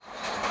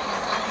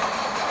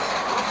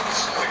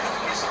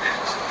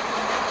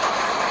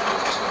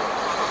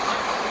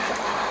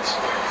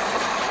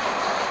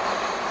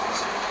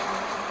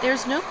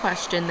There's no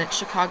question that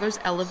Chicago's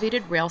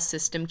elevated rail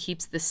system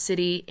keeps the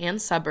city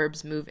and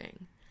suburbs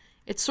moving.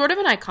 It's sort of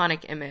an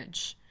iconic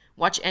image.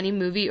 Watch any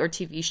movie or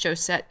TV show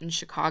set in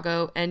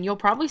Chicago, and you'll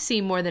probably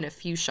see more than a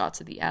few shots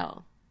of the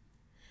L.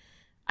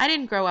 I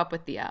didn't grow up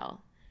with the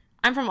L.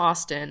 I'm from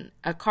Austin,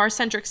 a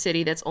car-centric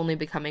city that's only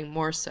becoming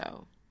more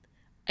so.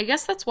 I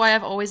guess that's why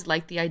I've always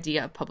liked the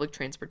idea of public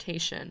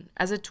transportation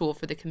as a tool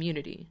for the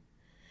community.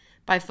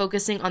 By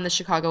focusing on the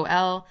Chicago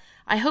L,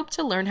 I hope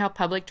to learn how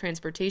public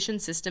transportation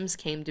systems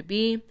came to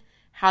be,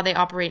 how they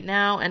operate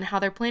now, and how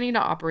they're planning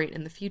to operate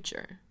in the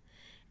future.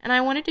 And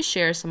I wanted to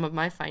share some of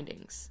my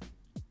findings.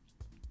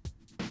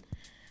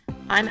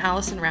 I'm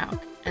Allison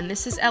Rauch, and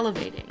this is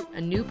Elevating,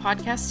 a new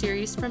podcast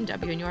series from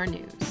WNUR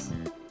News.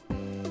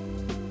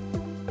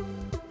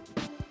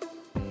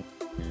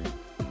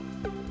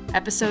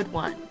 Episode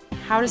 1.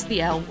 How does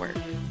the L work?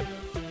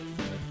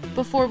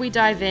 Before we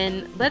dive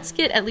in, let's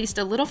get at least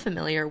a little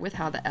familiar with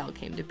how the L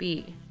came to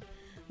be.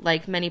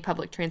 Like many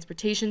public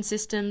transportation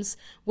systems,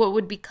 what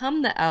would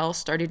become the L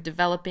started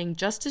developing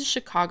just as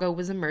Chicago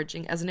was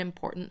emerging as an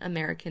important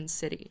American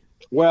city.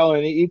 Well,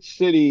 in each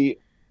city,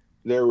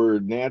 there were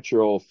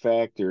natural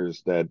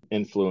factors that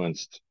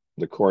influenced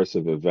the course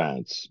of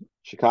events.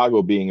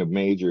 Chicago being a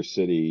major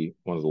city,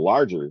 one of the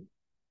larger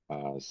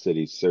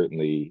cities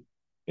certainly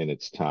in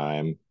its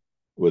time,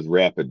 with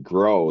rapid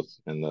growth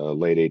in the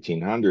late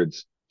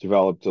 1800s,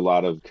 developed a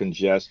lot of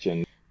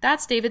congestion.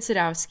 That's David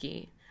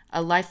Sadowski,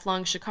 a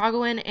lifelong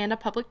Chicagoan and a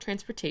public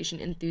transportation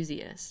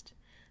enthusiast.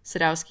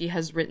 Sadowski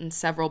has written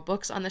several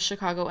books on the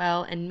Chicago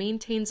L and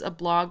maintains a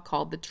blog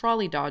called The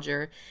Trolley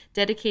Dodger,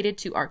 dedicated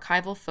to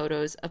archival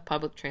photos of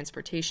public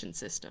transportation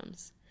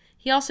systems.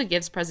 He also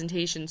gives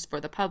presentations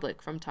for the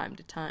public from time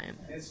to time.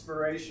 The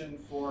inspiration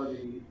for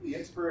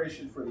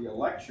the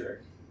electric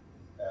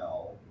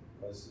L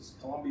was this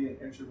Columbian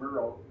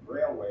Intramural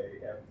Railway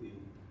at the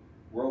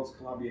World's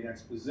Columbian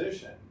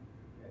Exposition.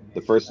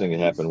 The first thing that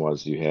happened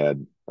was you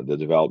had the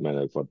development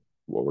of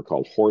what were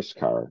called horse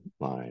car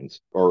lines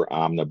or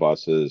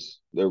omnibuses.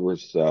 There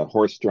was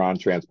horse-drawn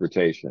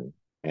transportation,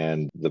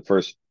 and the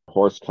first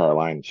horse car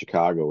line in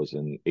Chicago was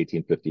in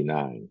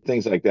 1859.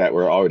 Things like that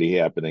were already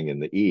happening in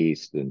the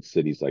East in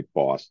cities like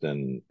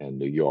Boston and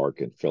New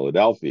York and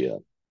Philadelphia.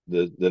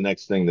 The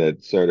next thing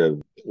that sort of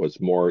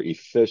was more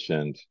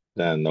efficient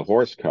than the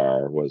horse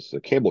car was the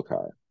cable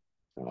car.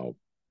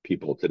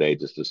 People today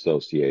just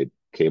associate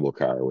cable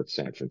car with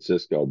San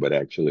Francisco, but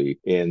actually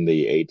in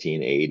the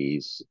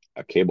 1880s,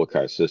 a cable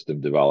car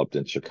system developed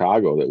in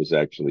Chicago that was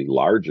actually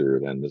larger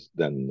than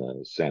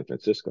the San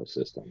Francisco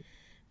system.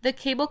 The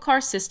cable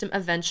car system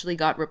eventually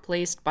got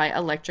replaced by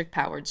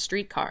electric-powered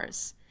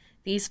streetcars.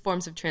 These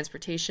forms of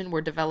transportation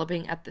were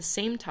developing at the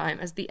same time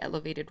as the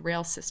elevated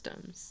rail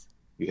systems.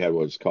 You had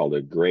what's called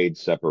a grade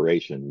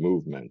separation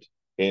movement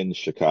in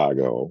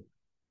Chicago,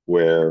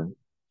 where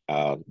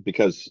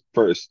because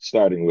first,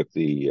 starting with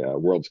the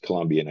World's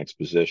Columbian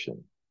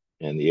Exposition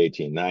in the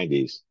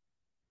 1890s,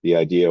 the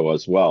idea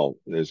was, well,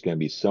 there's going to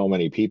be so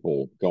many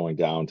people going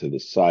down to the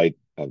site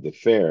of the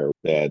fair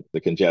that the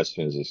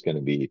congestion is just going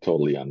to be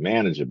totally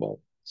unmanageable.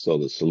 So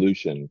the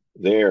solution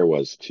there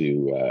was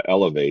to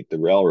elevate the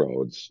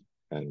railroads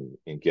and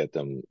get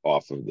them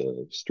off of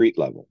the street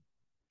level.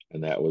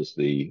 And that was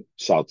the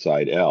South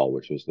Side L,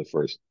 which was the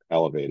first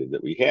elevated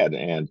that we had.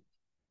 And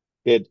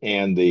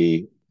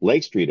the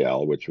Lake Street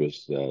L, which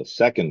was the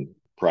second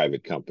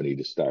private company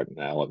to start an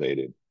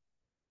elevated,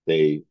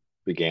 they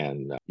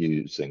began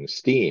using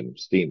steam.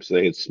 So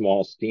they had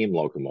small steam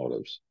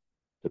locomotives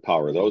to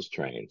power those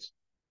trains.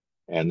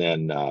 And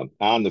then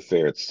on the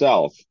fair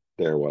itself,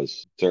 there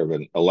was sort of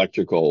an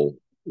electrical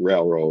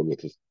railroad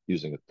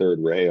using a third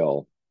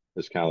rail.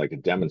 It's kind of like a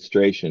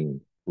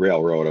demonstration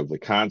railroad of the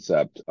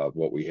concept of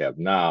what we have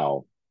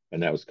now.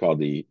 And that was called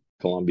the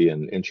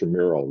Columbian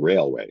Intramural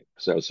Railway.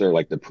 So it was sort of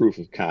like the proof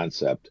of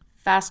concept.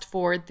 Fast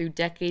forward through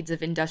decades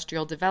of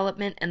industrial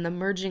development and the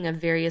merging of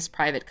various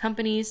private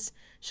companies,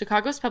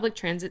 Chicago's public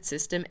transit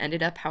system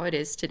ended up how it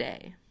is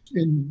today.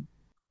 In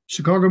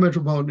Chicago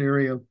metropolitan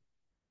area,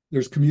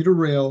 there's commuter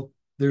rail,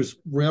 there's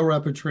rail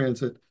rapid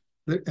transit,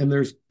 and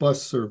there's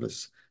bus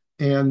service.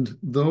 And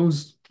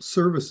those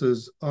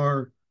services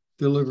are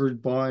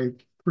delivered by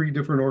 3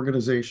 different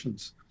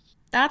organizations.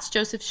 That's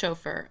Joseph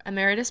Schofer,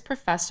 Emeritus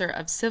Professor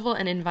of Civil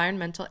and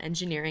Environmental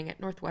Engineering at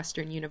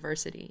Northwestern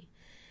University.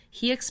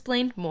 He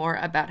explained more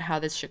about how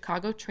the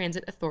Chicago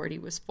Transit Authority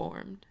was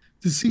formed.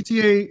 The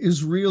CTA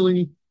is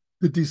really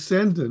the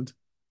descendant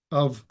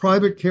of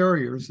private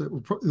carriers that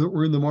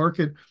were in the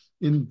market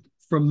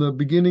from the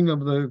beginning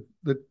of the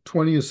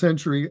 20th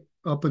century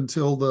up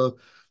until the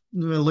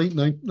late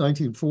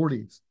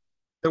 1940s.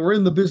 They were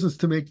in the business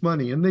to make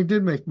money, and they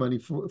did make money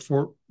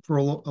for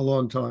a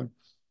long time.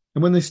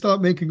 And when they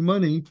stopped making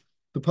money,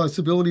 the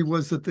possibility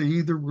was that they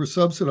either were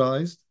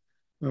subsidized,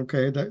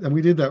 and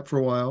we did that for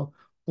a while,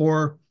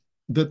 or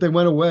that they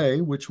went away,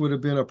 which would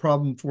have been a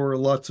problem for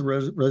lots of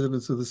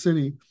residents of the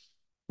city,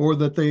 or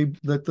that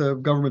the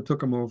government took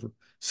them over.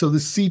 So the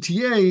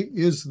CTA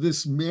is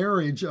this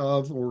marriage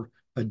of, or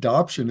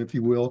adoption, if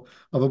you will,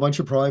 of a bunch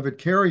of private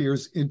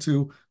carriers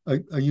into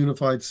a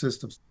unified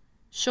system.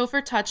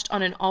 Schofer touched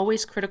on an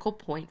always critical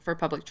point for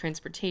public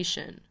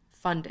transportation: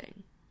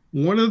 funding.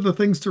 One of the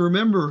things to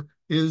remember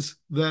is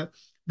that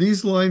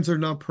these lines are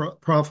not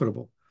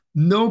profitable.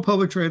 No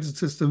public transit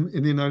system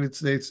in the United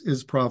States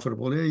is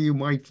profitable. You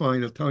might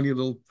find a tiny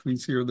little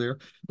piece here or there,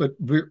 but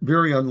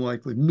very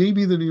unlikely.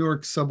 Maybe the New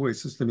York subway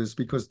system is,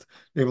 because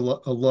they have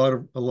a lot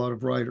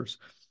of riders.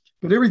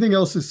 But everything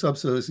else is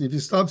subsidized. If you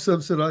stop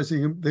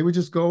subsidizing them, they would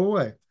just go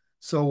away.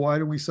 So why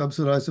do we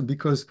subsidize them?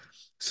 Because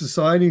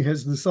society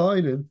has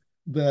decided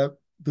that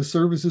the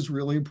service is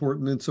really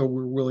important, and so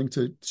we're willing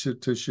to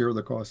share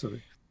the cost of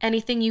it.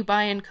 Anything you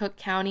buy in Cook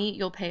County,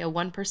 you'll pay a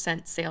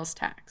 1% sales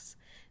tax.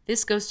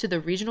 This goes to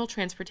the Regional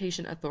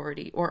Transportation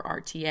Authority, or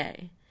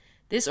RTA.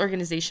 This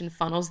organization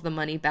funnels the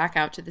money back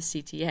out to the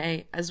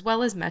CTA, as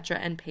well as Metra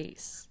and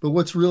PACE. But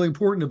what's really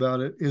important about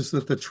it is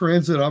that the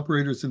transit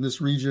operators in this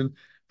region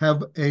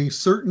have a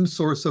certain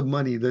source of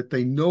money that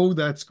they know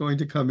that's going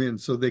to come in,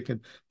 so they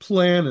can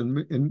plan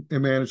and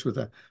manage with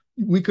that.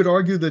 We could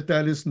argue that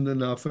that isn't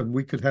enough, and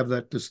we could have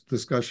that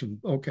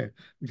discussion. Okay,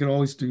 we can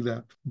always do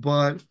that.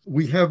 But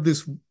we have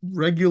this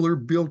regular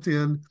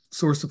built-in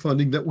source of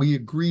funding that we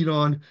agreed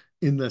on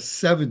in the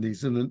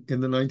 70s, in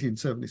the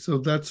 1970s. So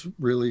that's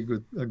really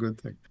a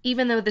good thing.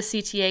 Even though the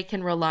CTA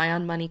can rely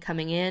on money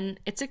coming in,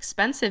 it's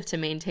expensive to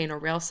maintain a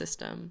rail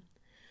system.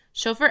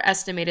 Schofer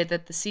estimated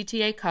that the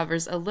CTA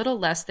covers a little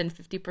less than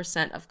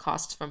 50% of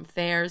costs from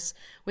fares,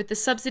 with the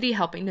subsidy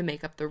helping to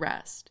make up the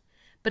rest.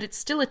 But it's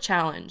still a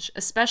challenge,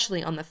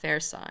 especially on the fare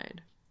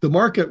side. The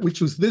market,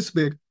 which was this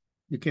big,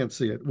 you can't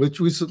see it,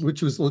 which was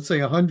let's say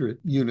 100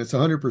 units,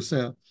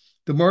 100%.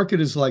 The market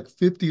is like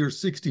 50 or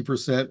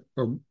 60%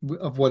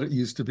 of what it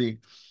used to be.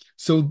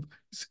 So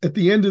at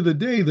the end of the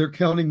day, they're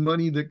counting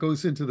money that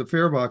goes into the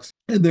fare box,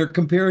 and they're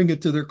comparing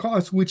it to their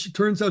costs, which it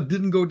turns out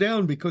didn't go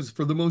down, because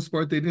for the most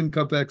part, they didn't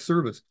cut back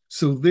service.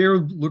 So they're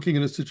looking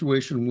at a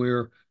situation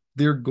where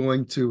they're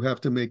going to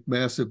have to make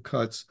massive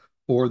cuts,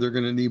 or they're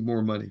going to need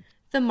more money.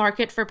 The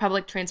market for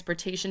public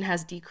transportation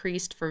has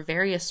decreased for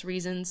various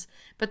reasons,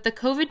 but the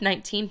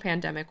COVID-19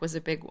 pandemic was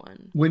a big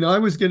one. When I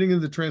was getting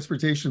into the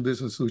transportation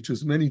business, which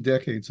was many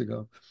decades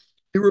ago,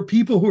 there were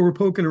people who were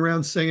poking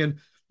around saying,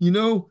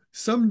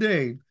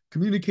 someday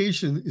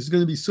communication is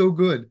going to be so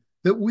good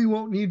that we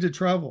won't need to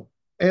travel.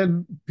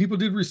 And people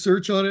did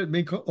research on it,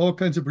 make all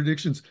kinds of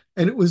predictions.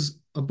 And it was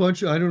a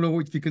bunch of, I don't know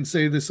if you can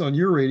say this on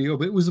your radio,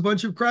 but it was a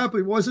bunch of crap.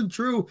 It wasn't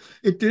true.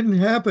 It didn't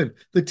happen.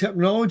 The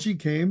technology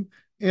came,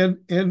 and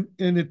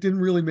it didn't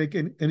really make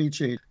any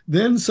change.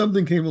 Then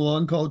something came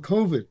along called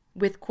COVID.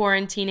 With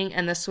quarantining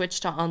and the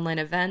switch to online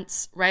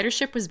events,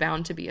 ridership was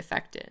bound to be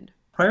affected.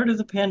 Prior to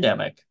the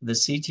pandemic, the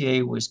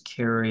CTA was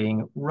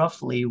carrying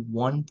roughly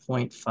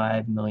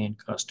 1.5 million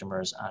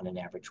customers on an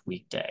average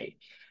weekday.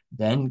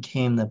 Then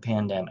came the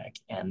pandemic,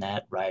 and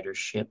that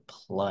ridership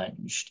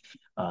plunged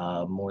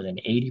more than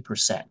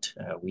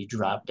 80%. We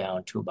dropped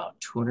down to about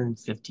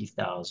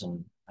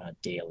 250,000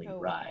 daily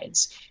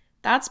rides.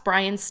 That's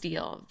Brian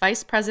Steele,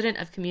 Vice President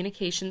of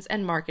Communications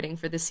and Marketing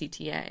for the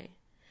CTA.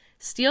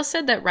 Steele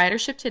said that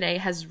ridership today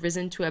has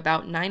risen to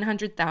about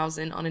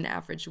 900,000 on an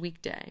average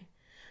weekday.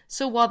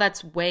 So while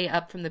that's way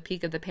up from the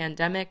peak of the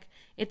pandemic,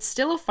 it's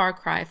still a far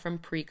cry from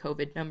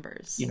pre-COVID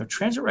numbers.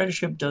 Transit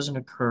ridership doesn't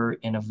occur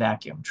in a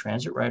vacuum.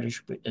 Transit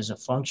ridership is a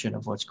function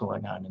of what's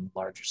going on in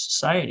larger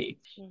society.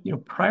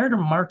 Prior to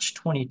March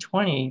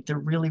 2020, there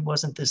really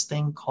wasn't this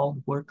thing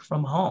called work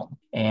from home.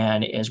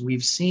 And as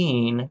we've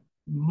seen,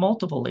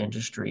 multiple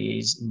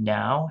industries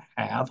now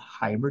have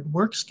hybrid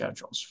work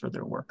schedules for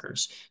their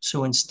workers.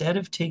 So instead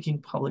of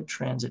taking public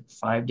transit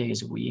 5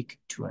 days a week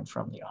to and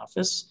from the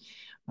office,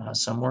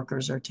 some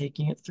workers are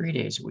taking it 3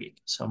 days a week.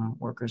 Some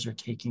workers are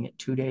taking it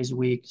 2 days a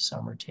week.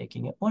 Some are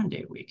taking it 1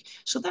 day a week.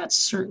 So that's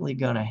certainly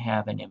going to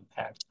have an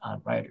impact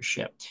on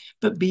ridership.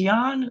 But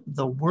beyond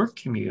the work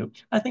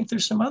commute, I think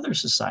there's some other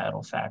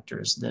societal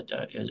factors that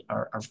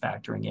are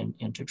factoring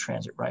into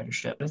transit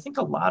ridership. I think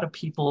a lot of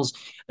people's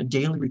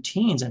daily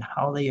routines and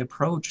how they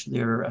approach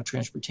their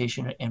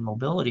transportation and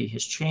mobility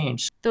has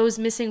changed. Those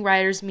missing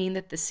riders mean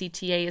that the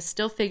CTA is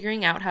still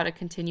figuring out how to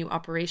continue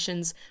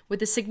operations with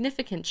a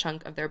significant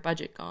chunk of their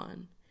budget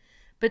gone.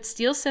 But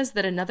Steele says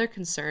that another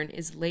concern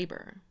is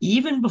labor.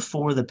 Even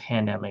before the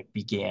pandemic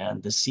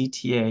began, the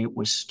CTA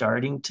was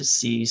starting to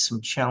see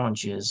some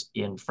challenges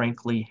in,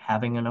 frankly,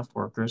 having enough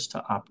workers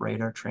to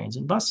operate our trains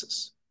and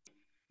buses.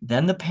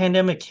 Then the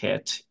pandemic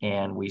hit,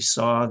 and we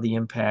saw the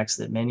impacts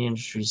that many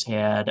industries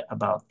had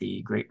about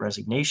the Great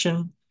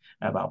Resignation,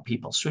 about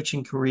people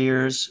switching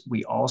careers.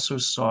 We also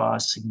saw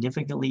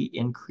significantly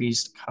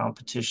increased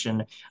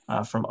competition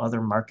from other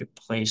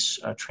marketplace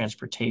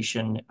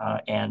transportation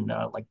and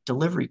like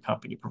delivery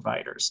company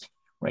providers,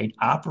 right?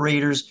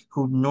 Operators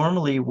who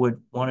normally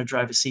would want to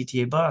drive a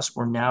CTA bus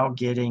were now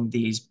getting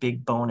these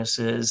big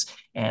bonuses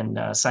and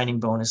signing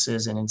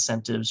bonuses and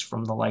incentives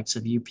from the likes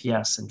of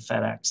UPS and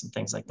FedEx and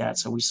things like that.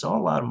 So we saw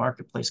a lot of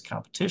marketplace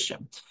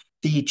competition.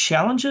 The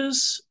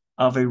challenges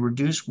of a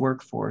reduced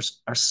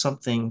workforce are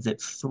something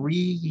that 3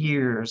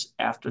 years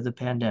after the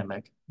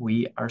pandemic,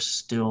 we are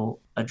still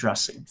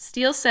addressing.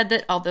 Steele said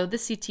that although the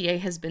CTA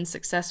has been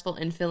successful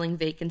in filling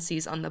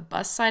vacancies on the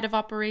bus side of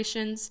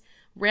operations,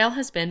 rail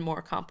has been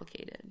more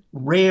complicated.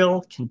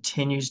 Rail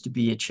continues to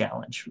be a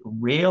challenge.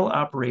 Rail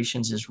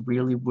operations is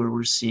really where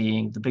we're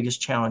seeing the biggest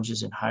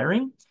challenges in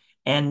hiring,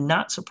 and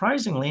not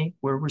surprisingly,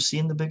 where we're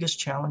seeing the biggest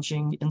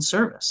challenging in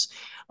service.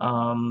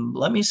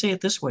 Let me say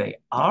it this way.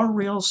 Our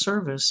rail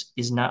service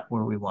is not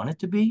where we want it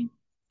to be,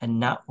 and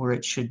not where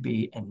it should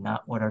be, and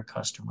not what our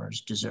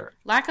customers deserve.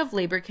 Lack of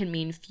labor can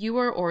mean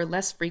fewer or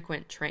less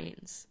frequent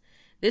trains.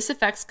 This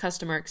affects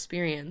customer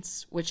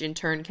experience, which in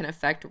turn can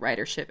affect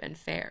ridership and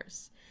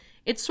fares.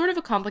 It's sort of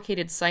a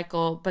complicated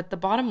cycle, but the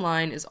bottom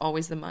line is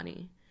always the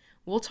money.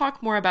 We'll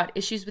talk more about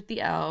issues with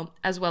the L,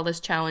 as well as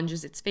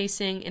challenges it's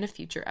facing in a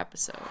future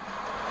episode.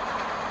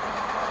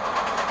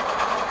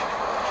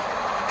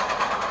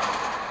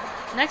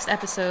 Next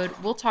episode,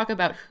 we'll talk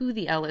about who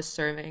the L is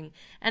serving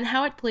and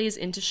how it plays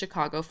into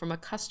Chicago from a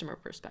customer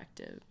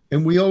perspective.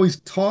 And we always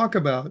talk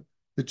about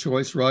the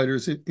choice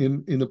riders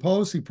in the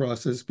policy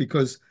process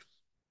because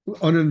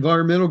on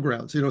environmental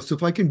grounds, so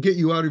if I can get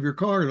you out of your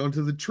car and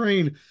onto the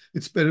train,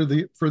 it's better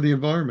for the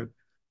environment.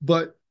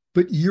 But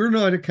you're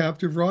not a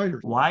captive rider.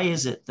 Why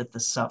is it that the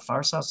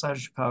far south side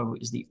of Chicago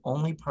is the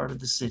only part of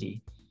the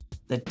city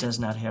that does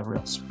not have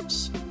rail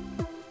service?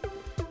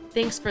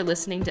 Thanks for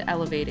listening to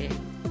Elevating.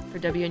 For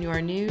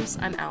WNUR News,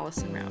 I'm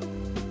Allison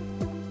Rauch.